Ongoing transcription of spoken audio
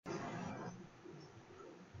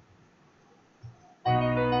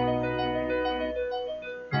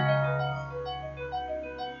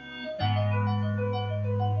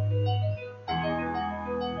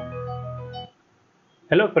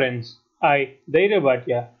Hello friends, I, Dhairya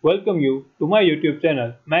Bhatia, welcome you to my YouTube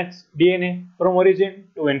channel Maths DNA from Origin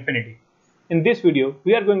to Infinity. In this video,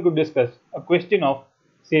 we are going to discuss a question of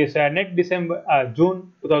Csir-Net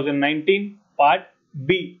June 2019 Part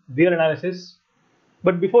B, their analysis.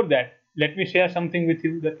 But before that, let me share something with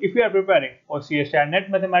you that if you are preparing for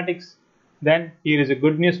Csir-Net Mathematics, then here is a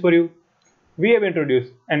good news for you. We have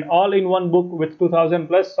introduced an all-in-one book with 2000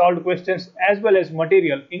 plus solved questions as well as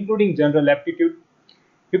material including general aptitude.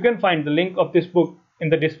 You can find the link of this book in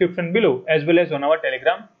the description below as well as on our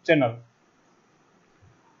Telegram channel.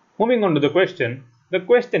 Moving on to the question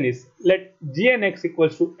is let Gnx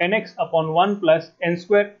equals to nx upon 1 plus n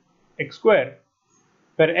square x square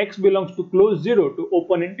where x belongs to close 0 to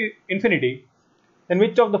open infinity, then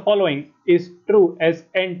which of the following is true as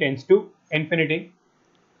n tends to infinity?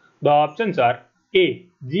 The options are A.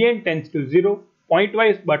 Gn tends to 0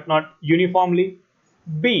 pointwise but not uniformly,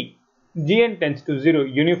 B. Gn tends to 0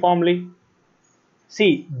 uniformly,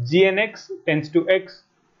 C. Gnx tends to x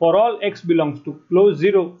for all x belongs to close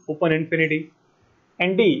 0 open infinity,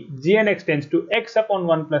 and D. Gnx tends to x upon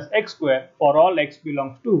 1 plus x square for all x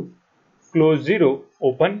belongs to close 0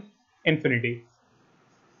 open infinity.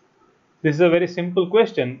 This is a very simple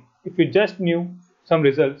question if you just knew some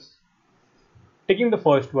results. Taking the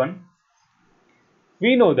first one,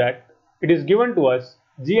 we know that it is given to us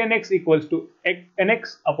Gnx equals to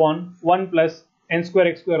nx upon 1 plus n square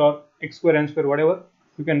x square or x square n square, whatever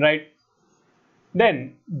you can write.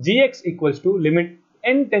 Then Gx equals to limit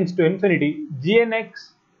n tends to infinity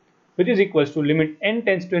Gnx, which is equals to limit n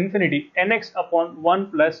tends to infinity nx upon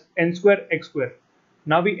 1 plus n square x square.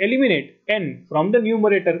 Now we eliminate n from the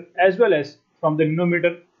numerator as well as from the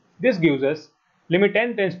denominator. This gives us limit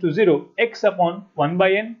n tends to 0 x upon 1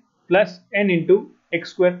 by n plus n into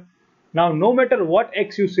x square. Now no matter what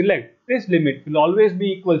x you select, this limit will always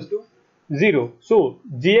be equals to 0. So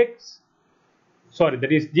Gnx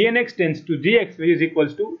tends to Gx, which is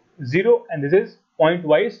equals to 0, and this is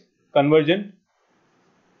pointwise convergent.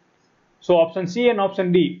 So option C and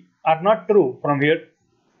option D are not true from here.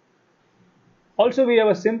 Also we have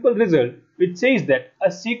a simple result which says that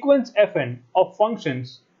a sequence fn of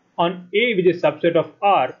functions on A, which is subset of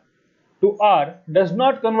R, to R does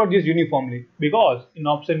not converge uniformly, because in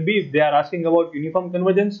option B they are asking about uniform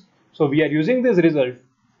convergence. So we are using this result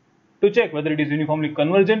to check whether it is uniformly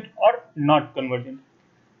convergent or not convergent.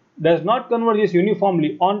 Does not converge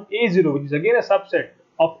uniformly on A0, which is again a subset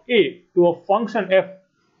of A, to a function f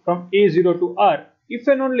from A0 to R if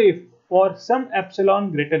and only if for some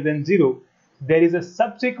epsilon greater than 0 there is a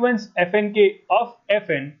subsequence fnk of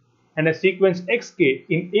fn and a sequence xk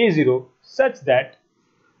in A0 such that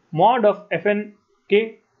mod of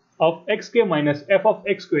fnk of xk minus f of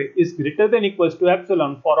x square is greater than equals to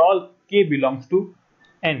epsilon for all k belongs to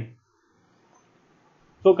n.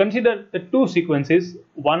 So consider the two sequences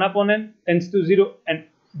 1 upon n tends to 0 and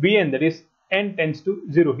bn, that is n tends to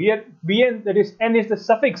 0. Here bn, that is n, is the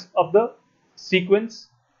suffix of the sequence.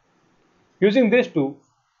 Using these two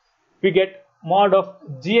we get mod of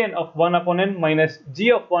gn of 1 upon n minus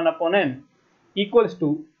g of 1 upon n equals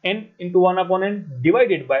to n into 1 upon n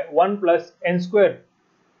divided by 1 plus n square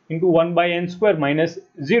into 1 by n square minus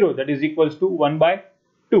 0, that is equals to 1 by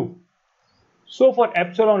 2. So for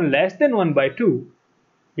epsilon less than 1 by 2,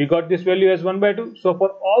 we got this value as 1 by 2. So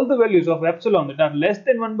for all the values of epsilon that are less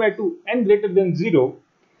than 1 by 2 and greater than 0,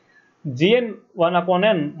 gn 1 upon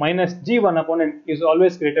n minus g 1 upon n is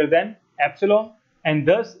always greater than epsilon, and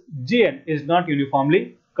thus gn is not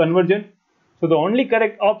uniformly convergent. So the only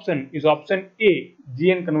correct option is option A,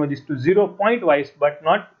 Gn converges to 0 pointwise but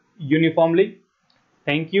not uniformly.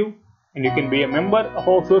 Thank you, and you can be a member of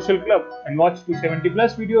our social club and watch 270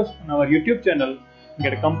 plus videos on our YouTube channel and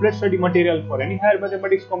get a complete study material for any higher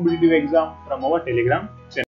mathematics competitive exam from our Telegram channel.